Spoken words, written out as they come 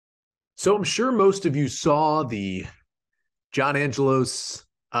So I'm sure most of you saw the John Angelos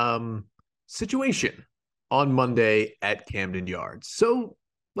situation on Monday at Camden Yards. So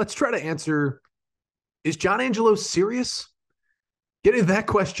let's try to answer, is John Angelos serious? Getting that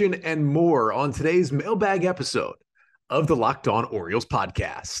question and more on today's Mailbag episode of the Locked On Orioles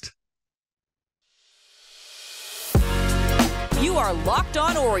podcast. You are Locked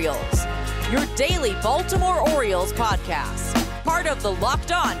On Orioles, your daily Baltimore Orioles podcast. Part of the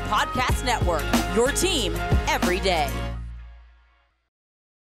Locked On Podcast Network, your team every day.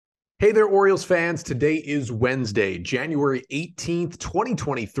 Hey there, Orioles fans. Today is Wednesday, January 18th,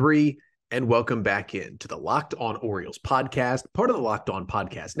 2023, and welcome back in to the Locked On Orioles podcast, part of the Locked On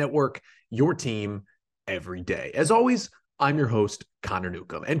Podcast Network, your team every day. As always, I'm your host, Connor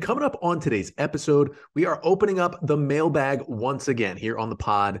Newcomb. And coming up on today's episode, we are opening up the mailbag once again here on the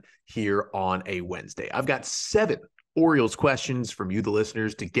pod here on a Wednesday. I've got 7 Orioles questions from you, the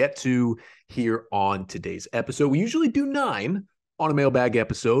listeners, to get to here on today's episode. We usually do 9 on a mailbag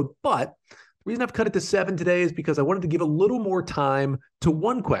episode, but the reason I've cut it to 7 today is because I wanted to give a little more time to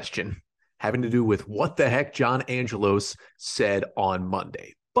one question having to do with what the heck John Angelos said on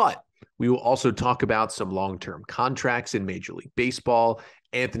Monday. But we will also talk about some long-term contracts in Major League Baseball,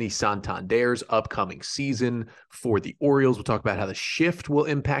 Anthony Santander's upcoming season for the Orioles. We'll talk about how the shift will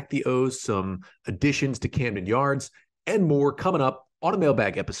impact the O's, some additions to Camden Yards, and more coming up on a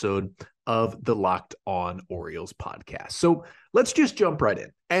mailbag episode of the Locked On Orioles podcast. So let's just jump right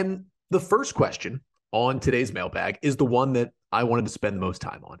in. And the first question on today's mailbag is the one that I wanted to spend the most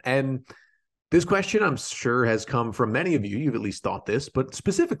time on. And this question, I'm sure, has come from many of you. You've at least thought this, but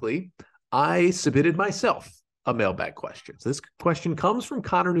specifically, I submitted myself a mailbag question. So this question comes from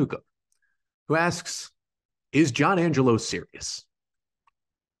Connor Newcomb, who asks, is John Angelos serious?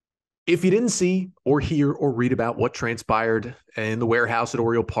 If you didn't see or hear or read about what transpired in the warehouse at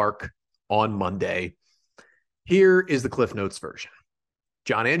Oriole Park on Monday, here is the Cliff Notes version.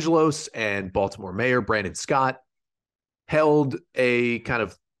 John Angelos and Baltimore Mayor Brandon Scott held a kind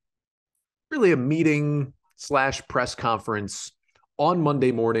of really a meeting / press conference on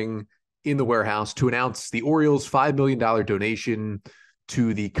Monday morning in the warehouse to announce the Orioles' $5 million donation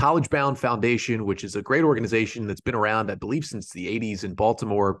to the College Bound Foundation, which is a great organization that's been around, I believe, since the 80s in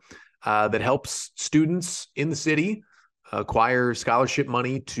Baltimore, that helps students in the city acquire scholarship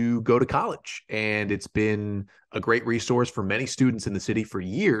money to go to college. And it's been a great resource for many students in the city for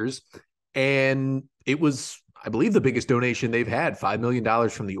years. And it was, I believe, the biggest donation they've had, $5 million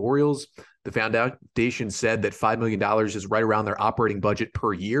from the Orioles. The foundation said that $5 million is right around their operating budget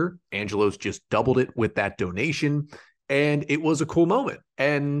per year. Angelos just doubled it with that donation. And it was a cool moment.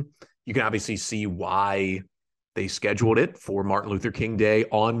 And you can obviously see why they scheduled it for Martin Luther King Day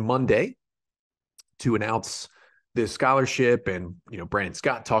on Monday to announce this scholarship. And, Brandon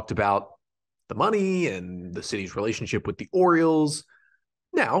Scott talked about the money and the city's relationship with the Orioles.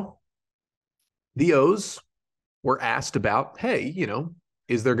 Now, the O's were asked about, hey,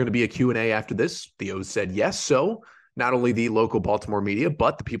 is there going to be a Q&A after this? The O's said yes. So not only the local Baltimore media,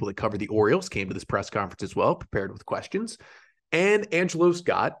 but the people that cover the Orioles came to this press conference as well, prepared with questions. And Angelos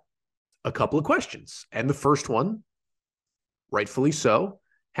got a couple of questions. And the first one, rightfully so,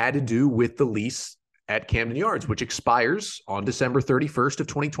 had to do with the lease at Camden Yards, which expires on December 31st of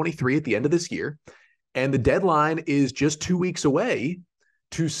 2023 at the end of this year. And the deadline is just 2 weeks away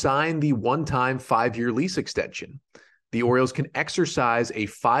to sign the one-time 5-year lease extension. The Orioles can exercise a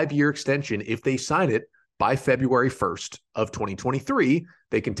 5-year extension if they sign it by February 1st of 2023.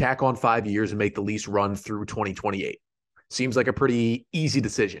 They can tack on 5 years and make the lease run through 2028. Seems like a pretty easy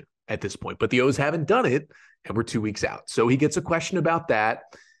decision at this point, but the O's haven't done it, and we're 2 weeks out. So he gets a question about that,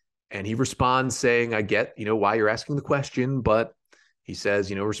 and he responds saying, I get, why you're asking the question, but he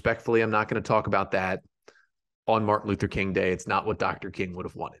says, respectfully, I'm not going to talk about that on Martin Luther King Day. It's not what Dr. King would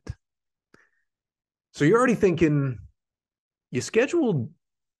have wanted. So you're already thinking, you scheduled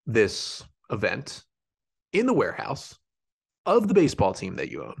this event in the warehouse of the baseball team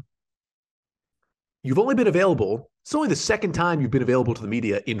that you own. You've only been available. It's only the second time you've been available to the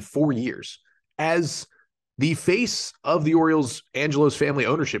media in 4 years as the face of the Orioles Angelos family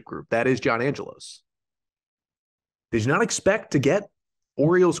ownership group. That is John Angelos. Did you not expect to get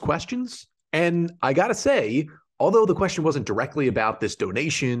Orioles questions? And I got to say, although the question wasn't directly about this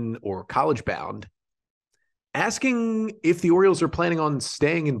donation or College Bound, asking if the Orioles are planning on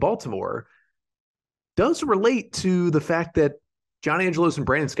staying in Baltimore does relate to the fact that John Angelos and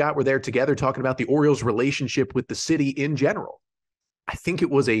Brandon Scott were there together talking about the Orioles' relationship with the city in general. I think it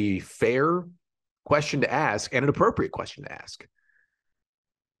was a fair question to ask and an appropriate question to ask.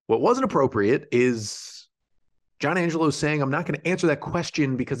 What wasn't appropriate is John Angelos saying, I'm not going to answer that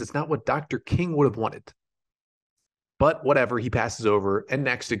question because it's not what Dr. King would have wanted. But whatever, he passes over, and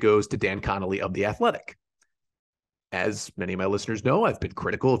next it goes to Dan Connolly of The Athletic. As many of my listeners know, I've been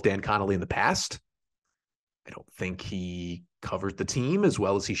critical of Dan Connolly in the past. I don't think he covers the team as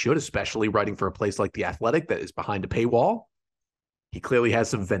well as he should, especially writing for a place like The Athletic that is behind a paywall. He clearly has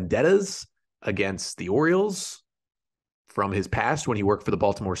some vendettas against the Orioles from his past when he worked for the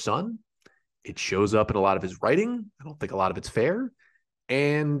Baltimore Sun. It shows up in a lot of his writing. I don't think a lot of it's fair.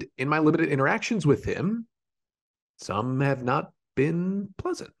 And in my limited interactions with him, some have not been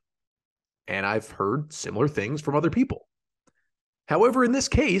pleasant. And I've heard similar things from other people. However, in this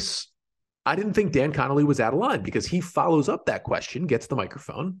case, I didn't think Dan Connolly was out of line because he follows up that question, gets the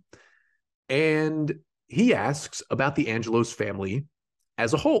microphone, and he asks about the Angelos family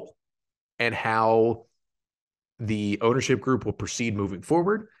as a whole and how the ownership group will proceed moving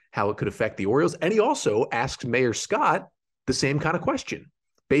forward, how it could affect the Orioles. And he also asks Mayor Scott the same kind of question.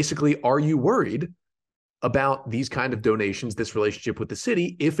 Basically, are you worried about these kind of donations, this relationship with the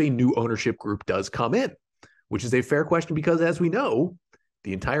city, if a new ownership group does come in? Which is a fair question because, as we know,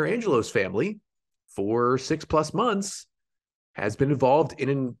 the entire Angelos family for 6+ months has been involved in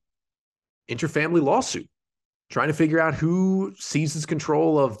an interfamily lawsuit, trying to figure out who seizes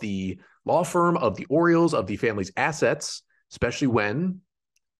control of the law firm, of the Orioles, of the family's assets, especially when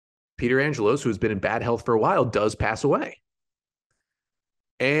Peter Angelos, who has been in bad health for a while, does pass away.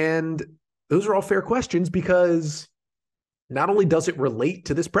 And those are all fair questions because not only does it relate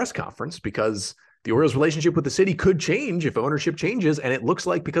to this press conference, because the Orioles' relationship with the city could change if ownership changes, and it looks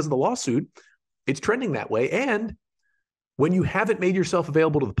like because of the lawsuit, it's trending that way. And when you haven't made yourself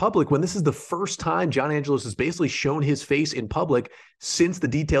available to the public, when this is the first time John Angelos has basically shown his face in public since the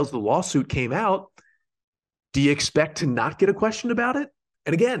details of the lawsuit came out, do you expect to not get a question about it?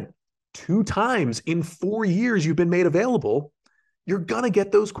 And again, 2 times in 4 years you've been made available, you're going to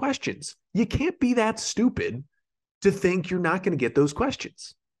get those questions. You can't be that stupid to think you're not going to get those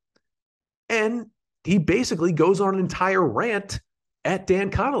questions. And he basically goes on an entire rant at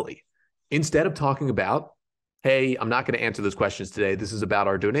Dan Connolly instead of talking about, hey, I'm not going to answer those questions today. This is about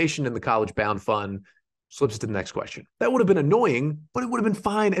our donation and the College Bound Fund. Slips to the next question. That would have been annoying, but it would have been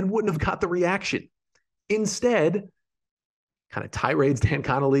fine and wouldn't have got the reaction. Instead, kind of tirades Dan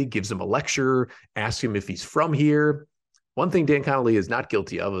Connolly, gives him a lecture, asks him if he's from here. One thing Dan Connolly is not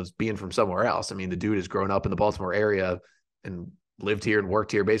guilty of is being from somewhere else. I mean, the dude has grown up in the Baltimore area and lived here and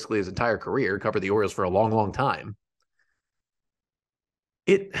worked here basically his entire career, covered the Orioles for a long, long time.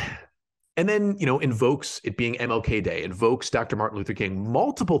 And then, invokes it being MLK Day, invokes Dr. Martin Luther King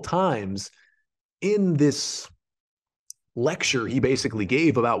multiple times in this lecture he basically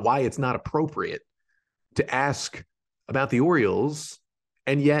gave about why it's not appropriate to ask about the Orioles.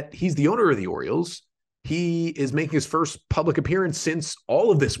 And yet he's the owner of the Orioles. He is making his first public appearance since all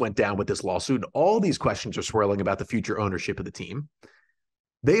of this went down with this lawsuit. All these questions are swirling about the future ownership of the team.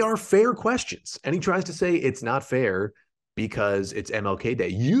 They are fair questions. And he tries to say it's not fair because it's MLK Day.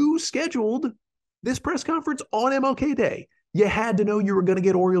 You scheduled this press conference on MLK Day. You had to know you were going to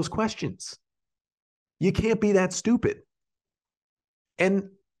get Orioles questions. You can't be that stupid. And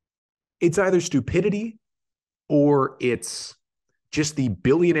it's either stupidity or it's just the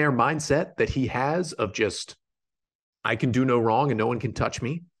billionaire mindset that he has of just, I can do no wrong and no one can touch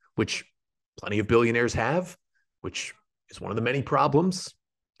me, which plenty of billionaires have, which is one of the many problems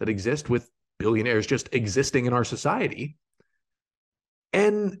that exist with billionaires just existing in our society.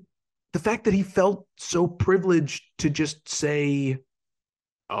 And the fact that he felt so privileged to just say,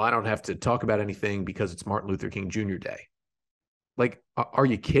 oh, I don't have to talk about anything because it's Martin Luther King Jr. Day. Like, are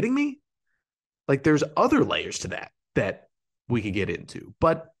you kidding me? Like, there's other layers to that we could get into,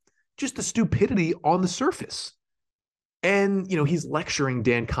 but just the stupidity on the surface. And, he's lecturing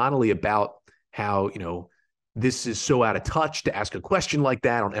Dan Connolly about how, this is so out of touch to ask a question like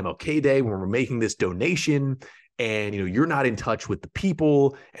that on MLK Day when we're making this donation. And, you're not in touch with the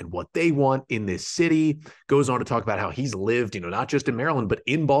people and what they want in this city. Goes on to talk about how he's lived, not just in Maryland, but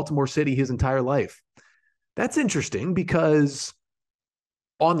in Baltimore City his entire life. That's interesting because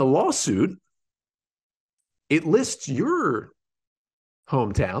on the lawsuit, it lists your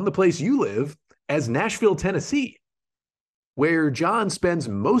hometown, the place you live, as Nashville, Tennessee, where John spends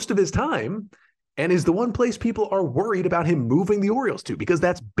most of his time and is the one place people are worried about him moving the Orioles to, because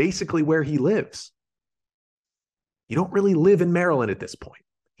that's basically where he lives. You don't really live in Maryland at this point.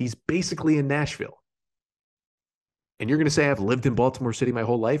 He's basically in Nashville. And you're going to say, I've lived in Baltimore City my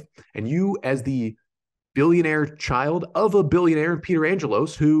whole life. And you, as the billionaire child of a billionaire, Peter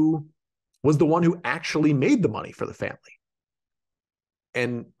Angelos, who was the one who actually made the money for the family.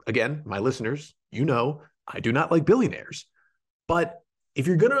 And again, my listeners, I do not like billionaires. But if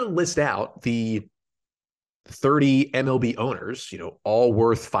you're going to list out the 30 MLB owners, all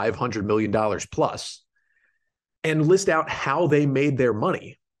worth $500 million plus, and list out how they made their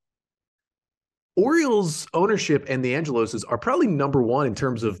money, Orioles ownership and the Angeloses are probably number one in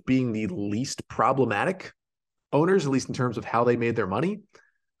terms of being the least problematic owners, at least in terms of how they made their money.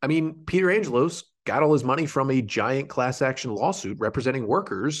 I mean, Peter Angelos got all his money from a giant class action lawsuit representing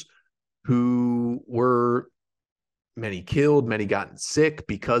workers who were many killed, many gotten sick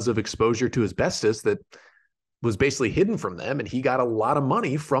because of exposure to asbestos that was basically hidden from them. And he got a lot of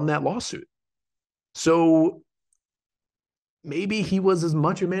money from that lawsuit. So maybe he was as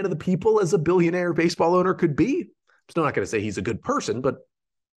much a man of the people as a billionaire baseball owner could be. I'm still not going to say he's a good person, but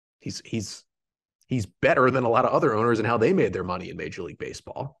he's better than a lot of other owners in how they made their money in Major League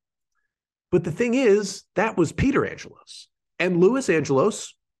Baseball. But the thing is, that was Peter Angelos. And Luis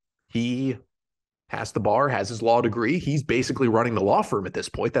Angelos, he passed the bar, has his law degree. He's basically running the law firm at this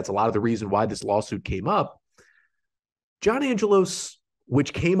point. That's a lot of the reason why this lawsuit came up. John Angelos,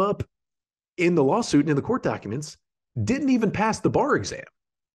 which came up in the lawsuit and in the court documents, didn't even pass the bar exam.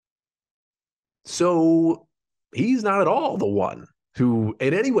 So he's not at all the one who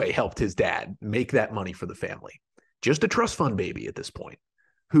in any way helped his dad make that money for the family. Just a trust fund baby at this point,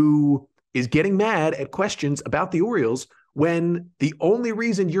 who is getting mad at questions about the Orioles when the only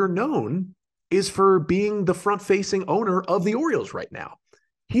reason you're known is for being the front-facing owner of the Orioles right now.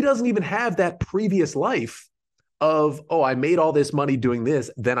 He doesn't even have that previous life of, I made all this money doing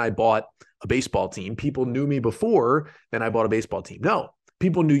this, then I bought a baseball team. People knew me before, then I bought a baseball team. No,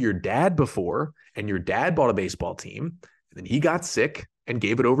 people knew your dad before, and your dad bought a baseball team, and then he got sick and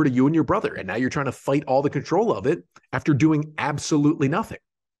gave it over to you and your brother, and now you're trying to fight all the control of it after doing absolutely nothing.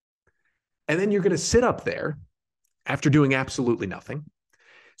 And then you're going to sit up there after doing absolutely nothing,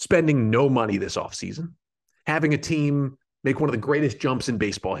 spending no money this offseason, having a team make one of the greatest jumps in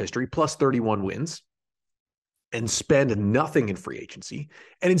baseball history, plus 31 wins, and spend nothing in free agency,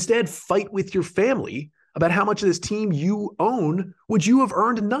 and instead fight with your family about how much of this team you own would you have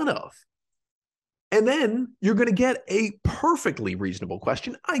earned none of. And then you're going to get a perfectly reasonable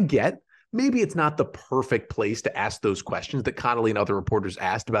question. I get maybe it's not the perfect place to ask those questions that Connolly and other reporters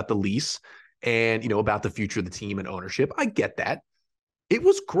asked about the lease and, about the future of the team and ownership. I get that. It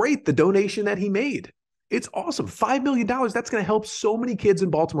was great, the donation that he made. It's awesome. $5 million, that's going to help so many kids in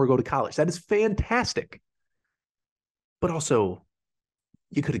Baltimore go to college. That is fantastic. But also,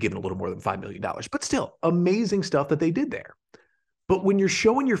 you could have given a little more than $5 million. But still, amazing stuff that they did there. But when you're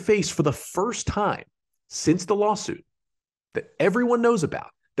showing your face for the first time since the lawsuit that everyone knows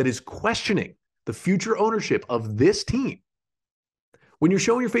about, that is questioning the future ownership of this team, when you're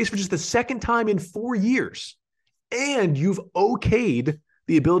showing your face for just the second time in 4 years, and you've okayed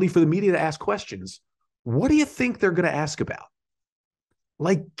the ability for the media to ask questions, what do you think they're going to ask about?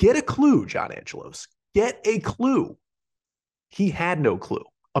 Like, get a clue, John Angelos. Get a clue. He had no clue,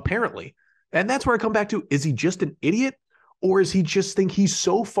 apparently. And that's where I come back to, is he just an idiot? Or is he just think he's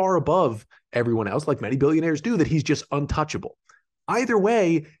so far above everyone else, like many billionaires do, that he's just untouchable? Either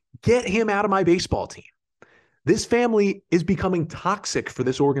way, get him out of my baseball team. This family is becoming toxic for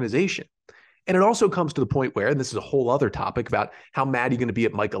this organization. And it also comes to the point where, and this is a whole other topic about how mad you're going to be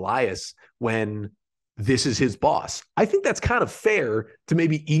at Mike Elias when this is his boss. I think that's kind of fair to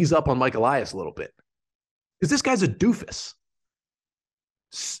maybe ease up on Mike Elias a little bit, because this guy's a doofus.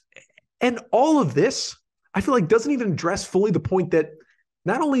 And all of this, I feel like, doesn't even address fully the point that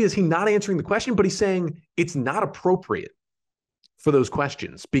not only is he not answering the question, but he's saying it's not appropriate for those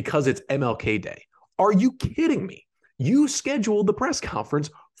questions because it's MLK Day. Are you kidding me? You scheduled the press conference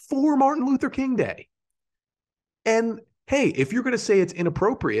for Martin Luther King Day. And hey, if you're going to say it's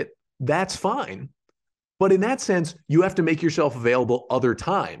inappropriate, that's fine. But in that sense, you have to make yourself available other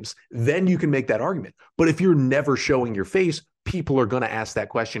times. Then you can make that argument. But if you're never showing your face, people are going to ask that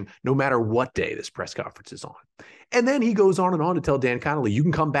question no matter what day this press conference is on. And then he goes on and on to tell Dan Connolly, you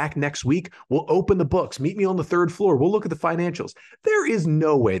can come back next week. We'll open the books. Meet me on the third floor. We'll look at the financials. There is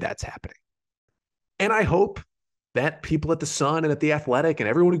no way that's happening. And I hope that people at the Sun and at the Athletic and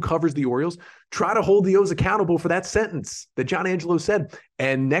everyone who covers the Orioles try to hold the O's accountable for that sentence that John Angelos said.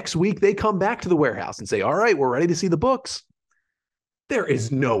 And next week they come back to the warehouse and say, all right, we're ready to see the books. There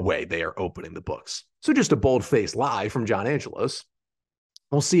is no way they are opening the books. So just a bold-faced lie from John Angelos.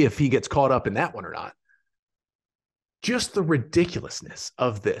 We'll see if he gets caught up in that one or not. Just the ridiculousness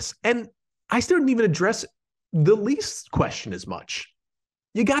of this. And I still didn't even address the lease question as much.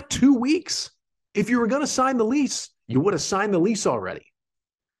 You got 2 weeks. If you were going to sign the lease, you would have signed the lease already.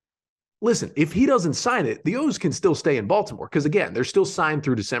 listen, if he doesn't sign it, the O's can still stay in Baltimore because, again, they're still signed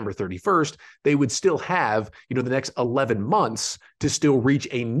through December 31st. They would still have, the next 11 months to still reach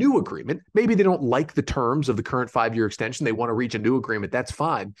a new agreement. Maybe they don't like the terms of the current 5-year extension. They want to reach a new agreement. That's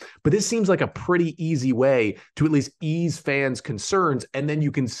fine. But this seems like a pretty easy way to at least ease fans' concerns, and then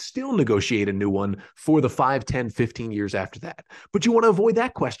you can still negotiate a new one for the 5, 10, 15 years after that. But you want to avoid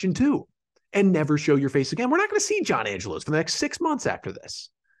that question too and never show your face again. We're not going to see John Angelos for the next 6 months after this.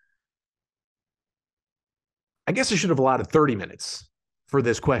 I guess I should have allotted 30 minutes for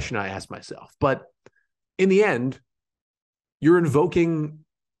this question I asked myself. But in the end, you're invoking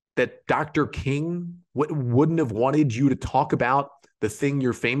that Dr. King wouldn't have wanted you to talk about the thing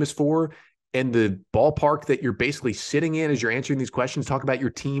you're famous for and the ballpark that you're basically sitting in as you're answering these questions. Talk about your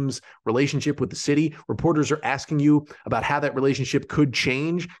team's relationship with the city. Reporters are asking you about how that relationship could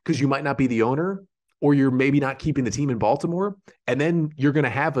change because you might not be the owner or you're maybe not keeping the team in Baltimore. And then you're going to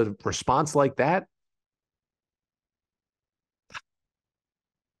have a response like that.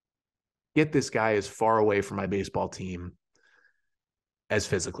 Get this guy as far away from my baseball team as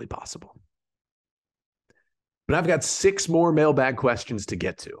physically possible. But I've got 6 more mailbag questions to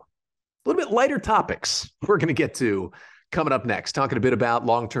get to. A little bit lighter topics we're going to get to coming up next, talking a bit about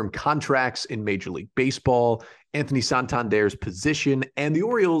long-term contracts in Major League Baseball, Anthony Santander's position, and the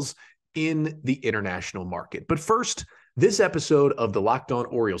Orioles in the international market. But first, this episode of the Locked On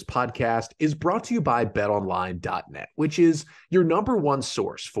Orioles podcast is brought to you by betonline.net, which is your number one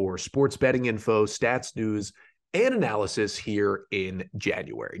source for sports betting info, stats, news, and analysis here in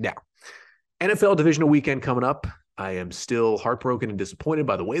January. Now, NFL divisional weekend coming up. I am still heartbroken and disappointed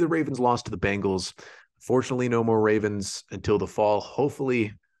by the way the Ravens lost to the Bengals. Fortunately, no more Ravens until the fall.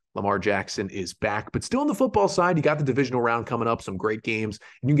 Hopefully, Lamar Jackson is back. But still on the football side, you got the divisional round coming up, some great games.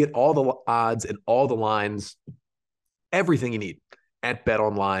 And you can get all the odds and all the lines, everything you need at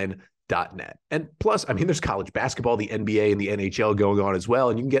betonline.net. And plus, there's college basketball, the NBA and the NHL going on as well.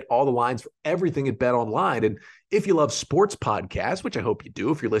 And you can get all the lines for everything at BetOnline. And if you love sports podcasts, which I hope you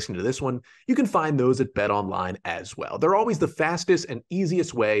do, if you're listening to this one, you can find those at BetOnline as well. They're always the fastest and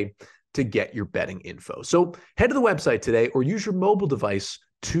easiest way to get your betting info. So head to the website today or use your mobile device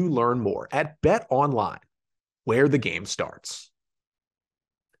to learn more at BetOnline, where the game starts.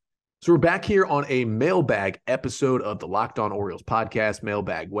 So we're back here on a mailbag episode of the Locked On Orioles podcast,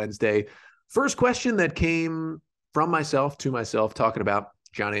 Mailbag Wednesday. First question that came from myself to myself, talking about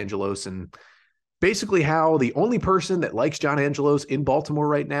John Angelos and basically how the only person that likes John Angelos in Baltimore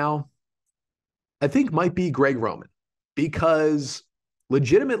right now, I think might be Greg Roman, because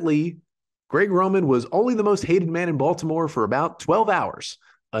legitimately, Greg Roman was only the most hated man in Baltimore for about 12 hours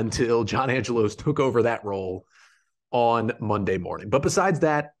until John Angelos took over that role on Monday morning. But besides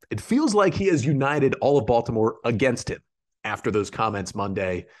that, it feels like he has united all of Baltimore against him after those comments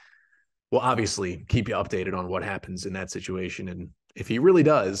Monday. We'll obviously keep you updated on what happens in that situation. And if he really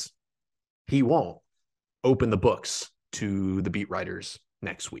does, he won't open the books to the beat writers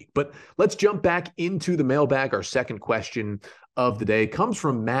next week. But let's jump back into the mailbag. Our second question of the day comes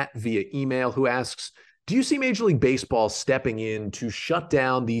from Matt via email, who asks, do you see Major League Baseball stepping in to shut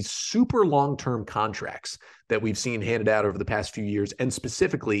down these super long-term contracts that we've seen handed out over the past few years, and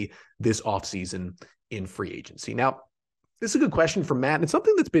specifically this offseason in free agency? Now, this is a good question from Matt, and it's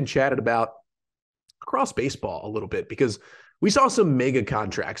something that's been chatted about across baseball a little bit, because we saw some mega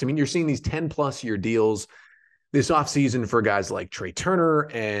contracts. You're seeing these 10-plus year deals this offseason for guys like Trey Turner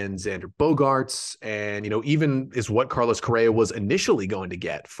and Xander Bogaerts, and, even is what Carlos Correa was initially going to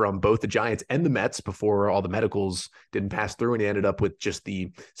get from both the Giants and the Mets before all the medicals didn't pass through, and he ended up with just the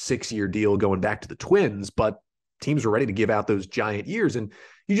 6-year deal going back to the Twins. But teams were ready to give out those giant years. And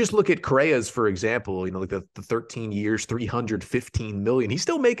you just look at Correa's, for example, like the 13 years, $315 million. He's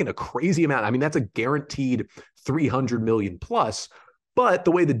still making a crazy amount. That's a guaranteed $300 million plus. But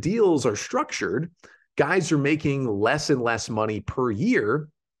the way the deals are structured, guys are making less and less money per year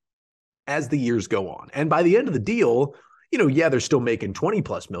as the years go on. And by the end of the deal, they're still making 20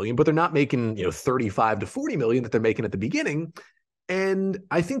 plus million, but they're not making, 35 to 40 million that they're making at the beginning. And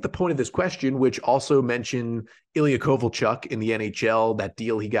I think the point of this question, which also mentioned Ilya Kovalchuk in the NHL, that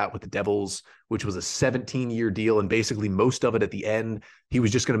deal he got with the Devils, which was a 17-year deal, and basically most of it at the end, he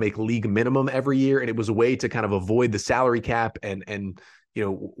was just going to make league minimum every year. And it was a way to kind of avoid the salary cap and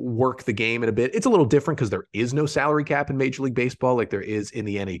work the game in a bit. It's a little different because there is no salary cap in Major League Baseball like there is in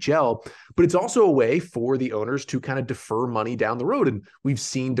the NHL, but it's also a way for the owners to kind of defer money down the road. And we've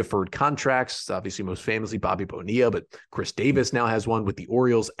seen deferred contracts, obviously most famously Bobby Bonilla, but Chris Davis now has one with the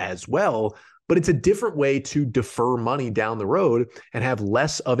Orioles as well. But it's a different way to defer money down the road and have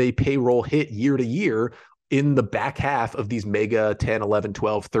less of a payroll hit year to year in the back half of these mega 10, 11,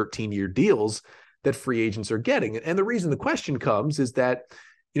 12, 13-year deals that free agents are getting. And the reason the question comes is that,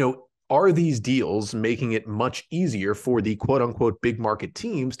 are these deals making it much easier for the quote unquote big market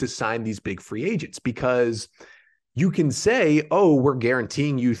teams to sign these big free agents? Because you can say, oh, we're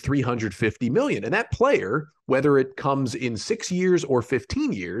guaranteeing you $350 million. And that player, whether it comes in 6 years or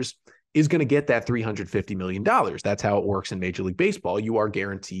 15 years, is going to get that $350 million. That's how it works in Major League Baseball. You are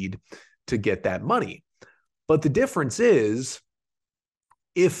guaranteed to get that money. But the difference is,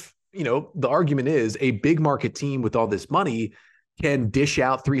 if, the argument is a big market team with all this money can dish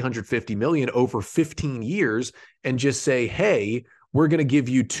out $350 million over 15 years and just say, hey, we're going to give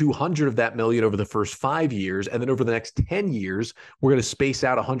you 200 of that million over the first 5 years. And then over the next 10 years, we're going to space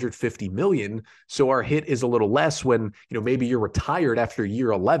out 150 million. So our hit is a little less when, maybe you're retired after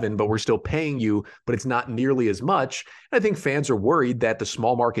year 11, but we're still paying you, but it's not nearly as much. And I think fans are worried that the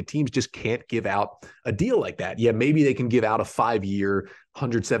small market teams just can't give out a deal like that. Yeah, maybe they can give out a 5-year,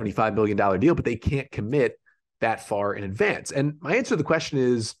 $175 million deal, but they can't commit that far in advance. And my answer to the question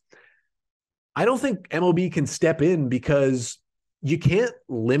is, I don't think MLB can step in because you can't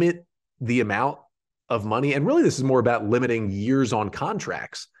limit the amount of money. And really, this is more about limiting years on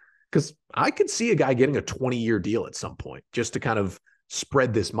contracts, because I could see a guy getting a 20-year deal at some point just to kind of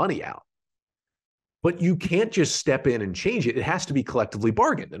spread this money out. But you can't just step in and change it. It has to be collectively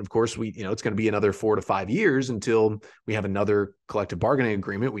bargained. And of course, it's going to be another 4 to 5 years until we have another collective bargaining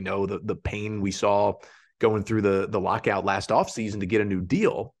agreement. We know the pain we saw going through the lockout last offseason to get a new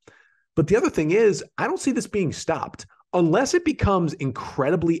deal. But the other thing is, I don't see this being stopped unless it becomes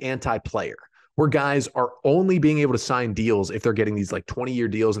incredibly anti-player, where guys are only being able to sign deals if they're getting these like 20-year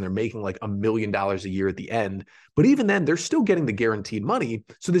deals and they're making like $1 million a year at the end. But even then, they're still getting the guaranteed money.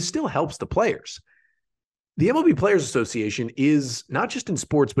 So this still helps the players. The MLB Players Association is not just in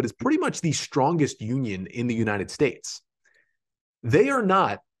sports, but it's pretty much the strongest union in the United States. They are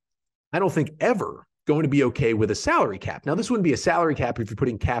not, I don't think, ever going to be okay with a salary cap. Now, this wouldn't be a salary cap if you're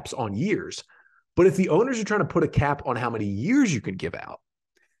putting caps on years. But if the owners are trying to put a cap on how many years you can give out,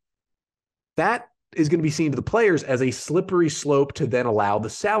 that is going to be seen to the players as a slippery slope to then allow the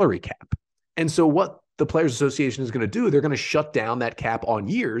salary cap. And so what the Players Association is going to do, they're going to shut down that cap on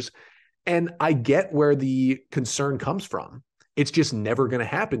years. And I get where the concern comes from. It's just never going to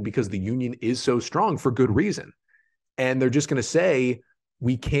happen because the union is so strong for good reason. And they're just going to say,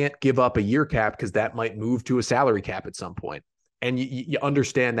 we can't give up a year cap because that might move to a salary cap at some point. And you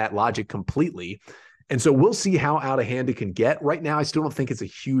understand that logic completely. And so we'll see how out of hand it can get. Right now, I still don't think it's a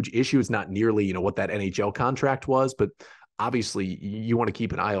huge issue. It's not nearly, what that NHL contract was, but obviously you want to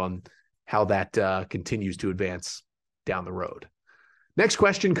keep an eye on how that continues to advance down the road. Next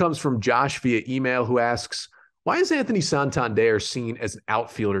question comes from Josh via email, who asks, why is Anthony Santander seen as an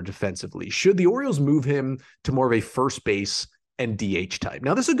outfielder defensively? Should the Orioles move him to more of a first base and DH type?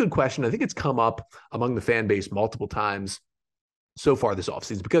 Now, this is a good question. I think it's come up among the fan base multiple times so far this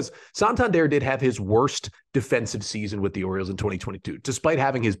offseason, because Santander did have his worst defensive season with the Orioles in 2022, despite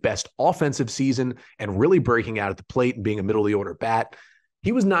having his best offensive season and really breaking out at the plate and being a middle of the order bat.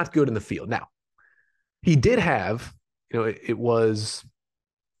 He was not good in the field. Now, he did have, it was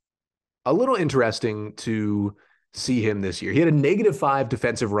a little interesting to see him this year. He had a -5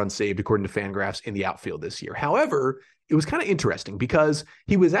 defensive run saved, according to Fangraphs, in the outfield this year. However, it was kind of interesting because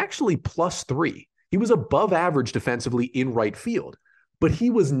he was actually +3. He was above average defensively in right field, but he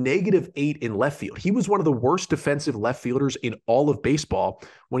was -8 in left field. He was one of the worst defensive left fielders in all of baseball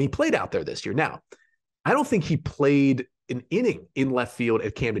when he played out there this year. Now, I don't think he played an inning in left field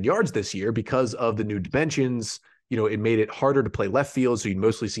at Camden Yards this year because of the new dimensions. It made it harder to play left field, so you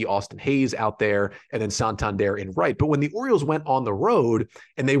mostly see Austin Hayes out there and then Santander in right. But when the Orioles went on the road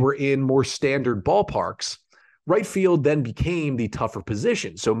and they were in more standard ballparks, right field then became the tougher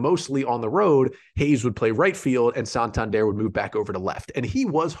position. So mostly on the road, Hayes would play right field and Santander would move back over to left. And he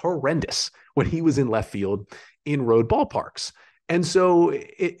was horrendous when he was in left field in road ballparks. And so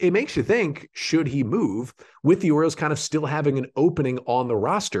it makes you think, should he move, with the Orioles kind of still having an opening on the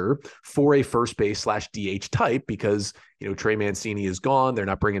roster for a first base / DH type, because, Trey Mancini is gone. They're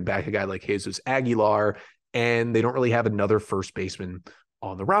not bringing back a guy like Jesus Aguilar, and they don't really have another first baseman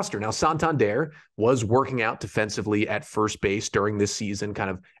on the roster. Now, Santander was working out defensively at first base during this season, kind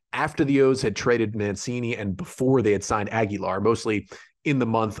of after the O's had traded Mancini and before they had signed Aguilar, mostly in the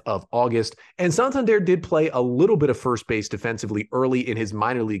month of August. And Santander did play a little bit of first base defensively early in his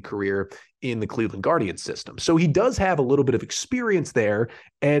minor league career in the Cleveland Guardians system. So he does have a little bit of experience there,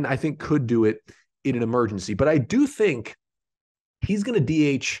 and I think could do it in an emergency. But I do think he's going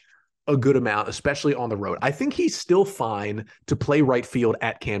to DH a good amount, especially on the road. I think he's still fine to play right field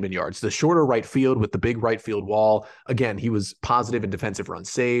at Camden Yards. The shorter right field with the big right field wall. Again, he was positive in defensive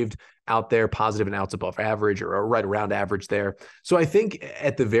runs saved out there, positive in outs above average or right around average there. So I think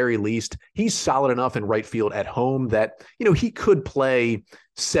at the very least, he's solid enough in right field at home that, he could play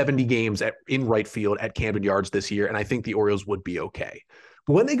 70 games in right field at Camden Yards this year. And I think the Orioles would be okay.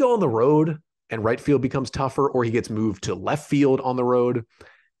 But when they go on the road and right field becomes tougher, or he gets moved to left field on the road,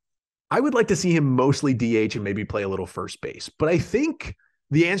 I would like to see him mostly DH and maybe play a little first base. But I think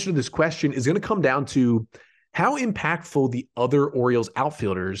the answer to this question is going to come down to how impactful the other Orioles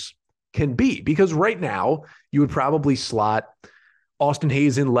outfielders can be. Because right now, you would probably slot Austin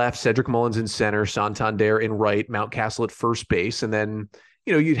Hayes in left, Cedric Mullins in center, Santander in right, Mountcastle at first base. And then,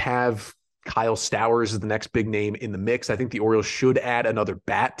 you'd have Kyle Stowers as the next big name in the mix. I think the Orioles should add another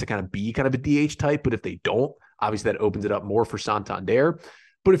bat to kind of be kind of a DH type. But if they don't, obviously that opens it up more for Santander.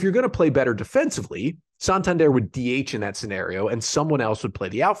 But if you're going to play better defensively, Santander would DH in that scenario and someone else would play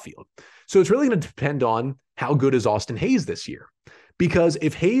the outfield. So it's really going to depend on how good is Austin Hayes this year. Because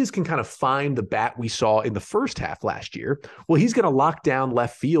if Hayes can kind of find the bat we saw in the first half last year, well, he's going to lock down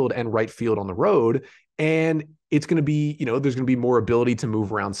left field and right field on the road. And it's going to be, there's going to be more ability to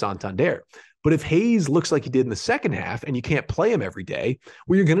move around Santander. But if Hayes looks like he did in the second half and you can't play him every day,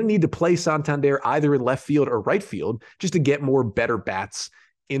 well, you're going to need to play Santander either in left field or right field just to get more better bats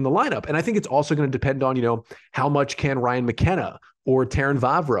in the lineup. And I think it's also going to depend on, how much can Ryan McKenna or Taron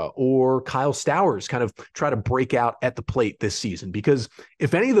Vavra or Kyle Stowers kind of try to break out at the plate this season. Because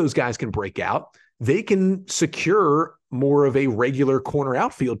if any of those guys can break out, they can secure more of a regular corner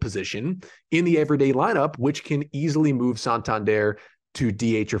outfield position in the everyday lineup, which can easily move Santander to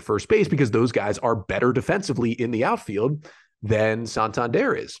DH or first base because those guys are better defensively in the outfield than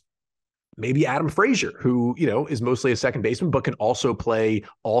Santander is. Maybe Adam Frazier, who, is mostly a second baseman, but can also play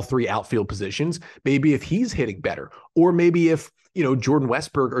all three outfield positions. Maybe if he's hitting better, or maybe if, Jordan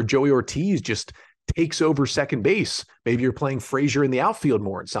Westberg or Joey Ortiz just takes over second base, maybe you're playing Frazier in the outfield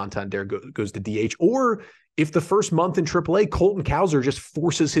more and Santander goes to DH. Or if the first month in AAA, Colton Cowser just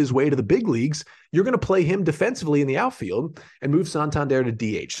forces his way to the big leagues, you're going to play him defensively in the outfield and move Santander to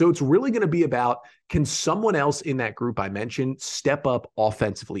DH. So it's really going to be about, can someone else in that group I mentioned step up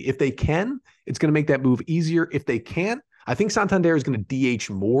offensively? If they can, it's going to make that move easier. If they can't, I think Santander is going to DH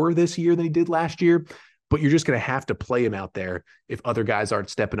more this year than he did last year, but you're just going to have to play him out there if other guys aren't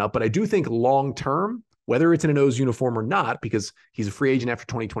stepping up. But I do think long-term, whether it's in an O's uniform or not, because he's a free agent after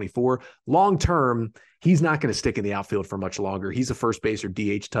 2024, long-term, he's not going to stick in the outfield for much longer. He's a first base or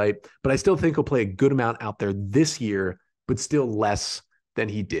DH type, but I still think he'll play a good amount out there this year, but still less than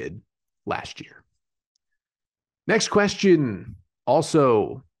he did last year. Next question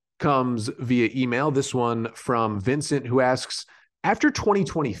also comes via email. This one from Vincent, who asks, after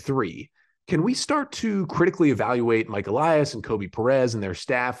 2023, can we start to critically evaluate Mike Elias and Kobe Perez and their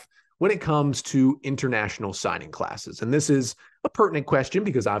staff when it comes to international signing classes? And this is a pertinent question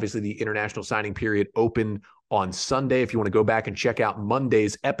because obviously the international signing period opened on Sunday. If you want to go back and check out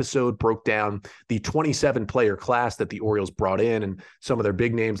Monday's episode, broke down the 27-player class that the Orioles brought in and some of their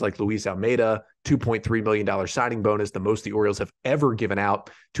big names like Luis Almeida, $2.3 million signing bonus, the most the Orioles have ever given out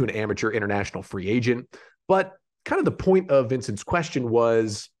to an amateur international free agent. But kind of the point of Vincent's question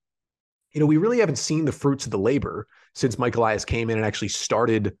was, we really haven't seen the fruits of the labor since Mike Elias came in and actually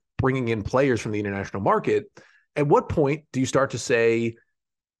started bringing in players from the international market. At what point do you start to say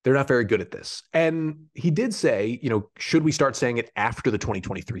they're not very good at this? And he did say, should we start saying it after the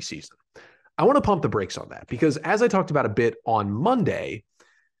 2023 season? I want to pump the brakes on that because as I talked about a bit on Monday,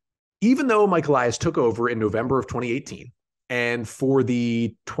 even though Mike Elias took over in November of 2018 and for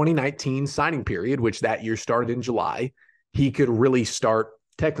the 2019 signing period, which that year started in July, he could really start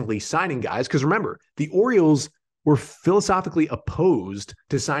technically signing guys. Because remember, the Orioles were philosophically opposed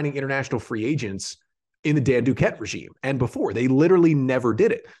to signing international free agents in the Dan Duquette regime. And before, they literally never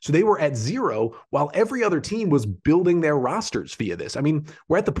did it. So they were at zero while every other team was building their rosters via this. I mean,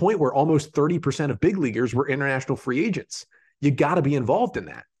 we're at the point where almost 30% of big leaguers were international free agents. You got to be involved in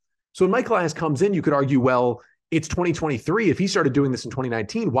that. So when Mike Elias comes in, you could argue, well, it's 2023. If he started doing this in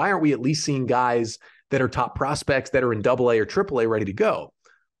 2019, why aren't we at least seeing guys that are top prospects that are in AA or AAA ready to go?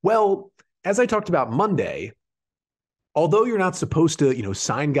 Well, as I talked about Monday, although you're not supposed to,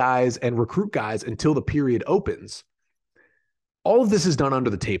 sign guys and recruit guys until the period opens, all of this is done under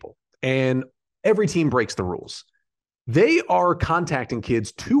the table and every team breaks the rules. They are contacting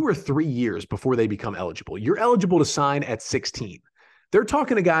kids 2 or 3 years before they become eligible. You're eligible to sign at 16. They're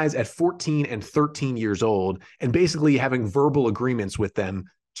talking to guys at 14 and 13 years old and basically having verbal agreements with them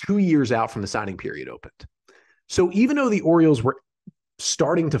 2 years out from the signing period opened. So even though the Orioles were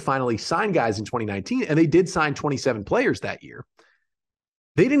starting to finally sign guys in 2019, and they did sign 27 players that year.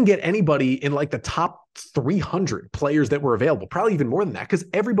 They didn't get anybody in like the top 300 players that were available, probably even more than that, because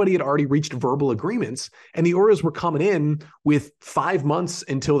everybody had already reached verbal agreements, and the Orioles were coming in with 5 months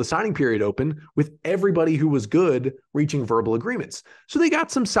until the signing period opened with everybody who was good reaching verbal agreements. So they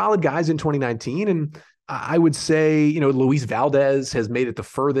got some solid guys in 2019, and I would say, Luis Valdez has made it the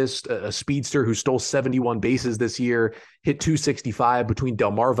furthest, a speedster who stole 71 bases this year, hit 265 between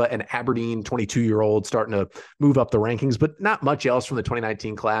Delmarva and Aberdeen, 22-year-old, starting to move up the rankings, but not much else from the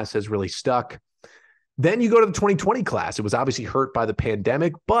 2019 class has really stuck. Then you go to the 2020 class. It was obviously hurt by the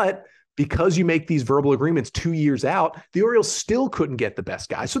pandemic, but because you make these verbal agreements 2 years out, the Orioles still couldn't get the best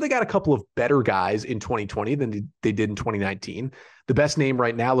guys. So they got a couple of better guys in 2020 than they did in 2019. The best name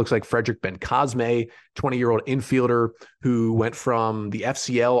right now looks like Frederick Ben Cosme, 20-year-old infielder who went from the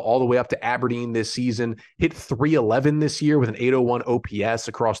FCL all the way up to Aberdeen this season, hit 311 this year with an 801 OPS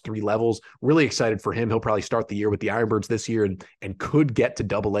across 3 levels. Really excited for him. He'll probably start the year with the Ironbirds this year and could get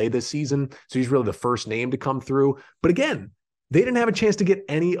to AA this season. So he's really the first name to come through. But again, they didn't have a chance to get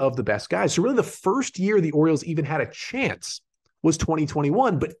any of the best guys. So really the first year the Orioles even had a chance was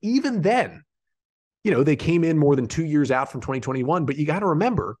 2021. But even then, they came in more than 2 years out from 2021. But you got to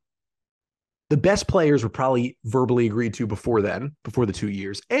remember, the best players were probably verbally agreed to before then, before the 2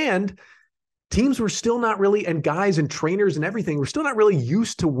 years. And teams were still not really, and guys and trainers and everything were still not really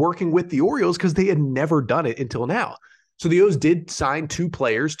used to working with the Orioles because they had never done it until now. So the O's did sign 2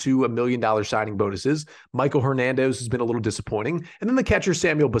 players to $1 million signing bonuses. Michael Hernandez has been a little disappointing. And then the catcher,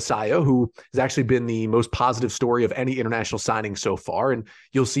 Samuel Basallo, who has actually been the most positive story of any international signing so far. And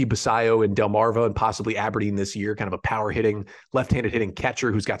you'll see Basallo in Delmarva and possibly Aberdeen this year, kind of a power hitting, left-handed hitting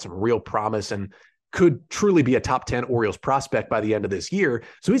catcher who's got some real promise and could truly be a top 10 Orioles prospect by the end of this year.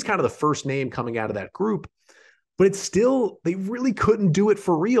 So he's kind of the first name coming out of that group. But it's still, they really couldn't do it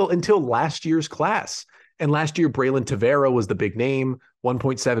for real until last year's class. And last year, Braylon Tavera was the big name,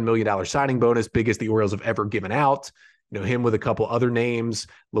 $1.7 million signing bonus, biggest the Orioles have ever given out. Him with a couple other names,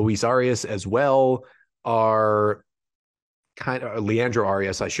 Luis Arias as well, are kind of Leandro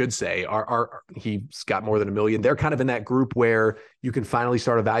Arias, I should say, he's got more than $1 million. They're kind of in that group where you can finally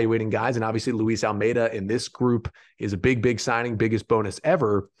start evaluating guys. And obviously Luis Almeida in this group is a big signing, biggest bonus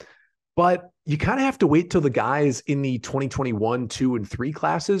ever. But you kind of have to wait till the guys in the 2021, 2, and 3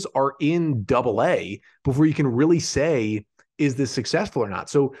 classes are in AA before you can really say, is this successful or not?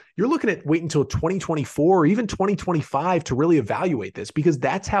 So you're looking at wait until 2024 or even 2025 to really evaluate this, because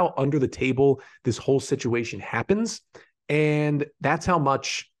that's how under the table this whole situation happens. And that's how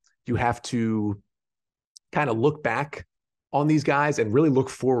much you have to kind of look back on these guys and really look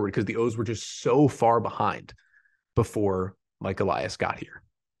forward, because the O's were just so far behind before Mike Elias got here.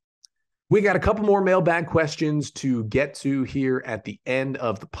 We got a couple more mailbag questions to get to here at the end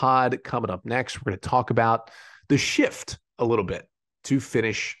of the pod. Coming up next, we're going to talk about the shift a little bit to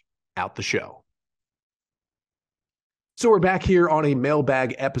finish out the show. So we're back here on a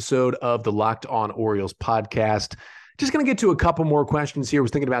mailbag episode of the Locked On Orioles podcast. Just going to get to a couple more questions here. I was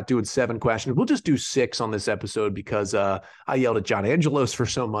thinking about doing 7 questions. We'll just do 6 on this episode because I yelled at John Angelos for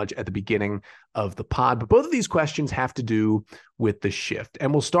so much at the beginning of the pod. But both of these questions have to do with the shift.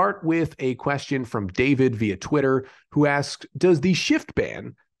 And we'll start with a question from David via Twitter, who asked, does the shift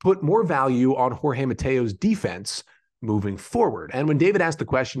ban put more value on Jorge Mateo's defense moving forward? And when David asked the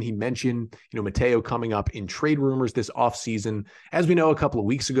question, he mentioned, Mateo coming up in trade rumors this offseason. As we know, a couple of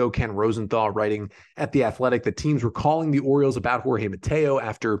weeks ago, Ken Rosenthal writing at The Athletic that teams were calling the Orioles about Jorge Mateo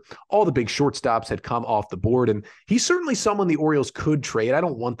after all the big shortstops had come off the board. And he's certainly someone the Orioles could trade. I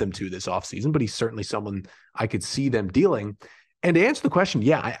don't want them to this offseason, but he's certainly someone I could see them dealing. And to answer the question,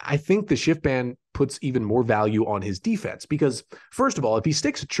 yeah, I think the shift ban puts even more value on his defense because, first of all, if he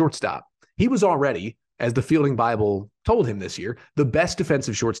sticks at shortstop, he was already, as the Fielding Bible told him this year, the best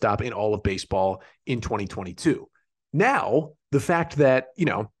defensive shortstop in all of baseball in 2022. Now, the fact that,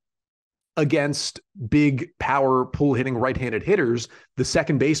 against big power pull hitting right-handed hitters, the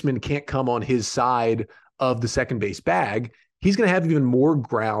second baseman can't come on his side of the second base bag, he's going to have even more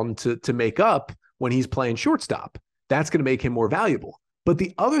ground to make up when he's playing shortstop. That's going to make him more valuable. But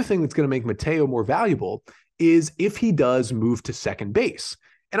the other thing that's going to make Mateo more valuable is if he does move to second base.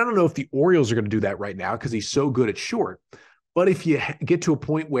 And I don't know if the Orioles are going to do that right now because he's so good at short. But if you get to a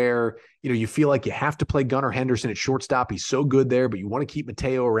point where, you feel like you have to play Gunnar Henderson at shortstop, he's so good there, but you want to keep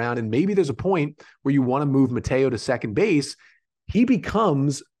Mateo around, and maybe there's a point where you want to move Mateo to second base, he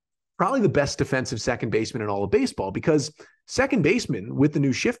becomes probably the best defensive second baseman in all of baseball, because second basemen with the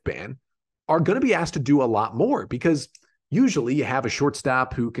new shift ban are going to be asked to do a lot more, because usually you have a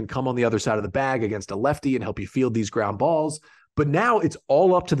shortstop who can come on the other side of the bag against a lefty and help you field these ground balls. But now it's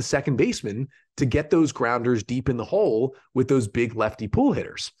all up to the second baseman to get those grounders deep in the hole with those big lefty pull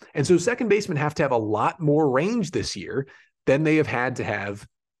hitters. And so second basemen have to have a lot more range this year than they have had to have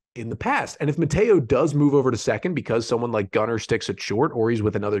in the past. And if Mateo does move over to second because someone like Gunnar sticks at short or he's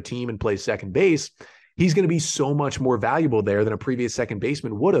with another team and plays second base, he's going to be so much more valuable there than a previous second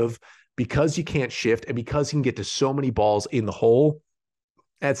baseman would have, because you can't shift and because he can get to so many balls in the hole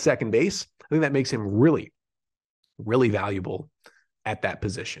at second base. I think that makes him really, really valuable at that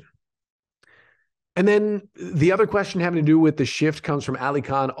position. And then the other question having to do with the shift comes from Ali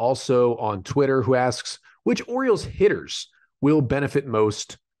Khan, also on Twitter, who asks, which Orioles hitters will benefit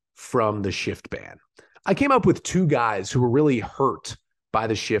most from the shift ban? I came up with two guys who were really hurt by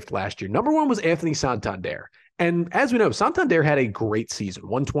the shift last year. Number one was Anthony Santander. And as we know, Santander had a great season,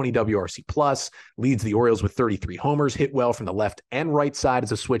 120 WRC plus, leads the Orioles with 33 homers, hit well from the left and right side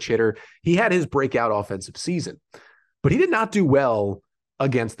as a switch hitter. He had his breakout offensive season, but he did not do well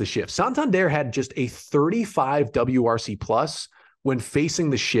against the shift. Santander had just a 35 WRC plus when facing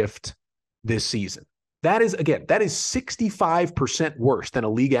the shift this season. That is 65% worse than a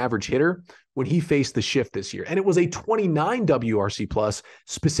league average hitter when he faced the shift this year. And it was a 29 WRC plus,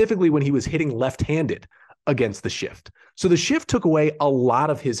 specifically when he was hitting left-handed against the shift. So the shift took away a lot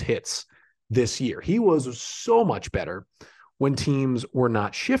of his hits this year. He was so much better when teams were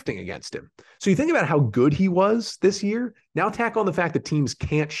not shifting against him. So you think about how good he was this year. Now tack on the fact that teams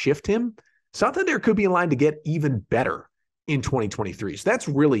can't shift him. Santander could be in line to get even better in 2023. So that's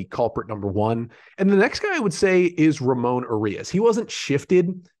really culprit number one. And the next guy I would say is Ramon Urias. He wasn't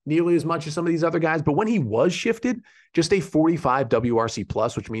shifted nearly as much as some of these other guys, but when he was shifted, just a 45 WRC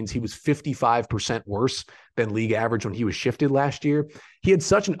plus, which means he was 55% worse than league average when he was shifted last year. He had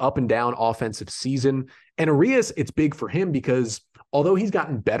such an up and down offensive season. And Urias, it's big for him because although he's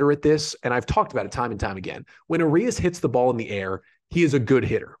gotten better at this, and I've talked about it time and time again, when Urias hits the ball in the air, he is a good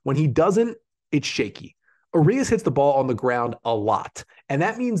hitter. When he doesn't, it's shaky. Urias hits the ball on the ground a lot. And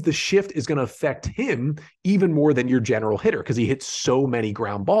that means the shift is going to affect him even more than your general hitter because he hits so many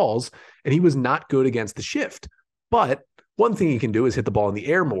ground balls, and he was not good against the shift. But one thing he can do is hit the ball in the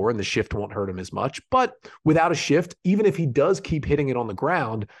air more, and the shift won't hurt him as much. But without a shift, even if he does keep hitting it on the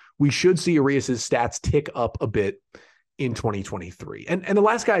ground, we should see Urias's stats tick up a bit in 2023. And the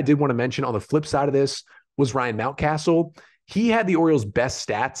last guy I did want to mention on the flip side of this was Ryan Mountcastle. He had the Orioles' best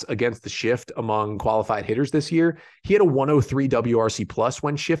stats against the shift among qualified hitters this year. He had a 103 WRC plus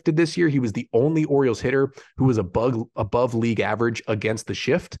when shifted this year. He was the only Orioles hitter who was above league average against the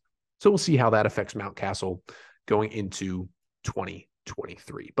shift. So we'll see how that affects Mountcastle going into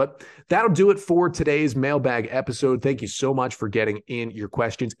 2023. But that'll do it for today's mailbag episode. Thank you so much for getting in your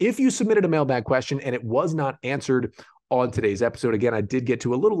questions. If you submitted a mailbag question and it was not answered on today's episode, again, I did get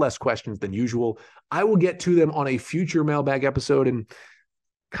to a little less questions than usual. I will get to them on a future mailbag episode, and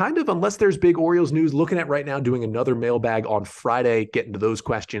kind of, unless there's big Orioles news, looking at right now doing another mailbag on Friday, getting to those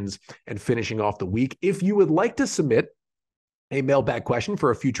questions and finishing off the week. If you would like to submit a mailbag question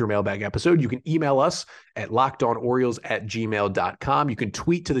for a future mailbag episode, you can email us at lockedOnOrioles@gmail.com. You can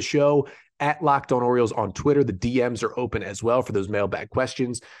tweet to the show at LockedOnOrioles on Twitter. The DMs are open as well for those mailbag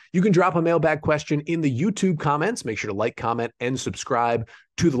questions. You can drop a mailbag question in the YouTube comments. Make sure to like, comment, and subscribe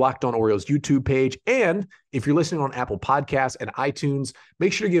to the Locked On Orioles YouTube page. And if you're listening on Apple Podcasts and iTunes,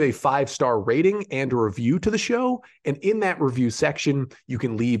 make sure to give a 5-star rating and a review to the show. And in that review section, you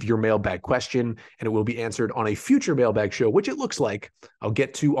can leave your mailbag question, and it will be answered on a future mailbag show, which it looks like I'll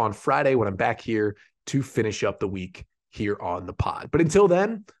get to on Friday when I'm back here to finish up the week here on the pod. But until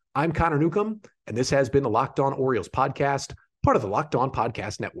then, I'm Connor Newcomb, and this has been the Locked On Orioles podcast, part of the Locked On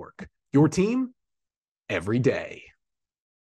Podcast Network. Your team every day.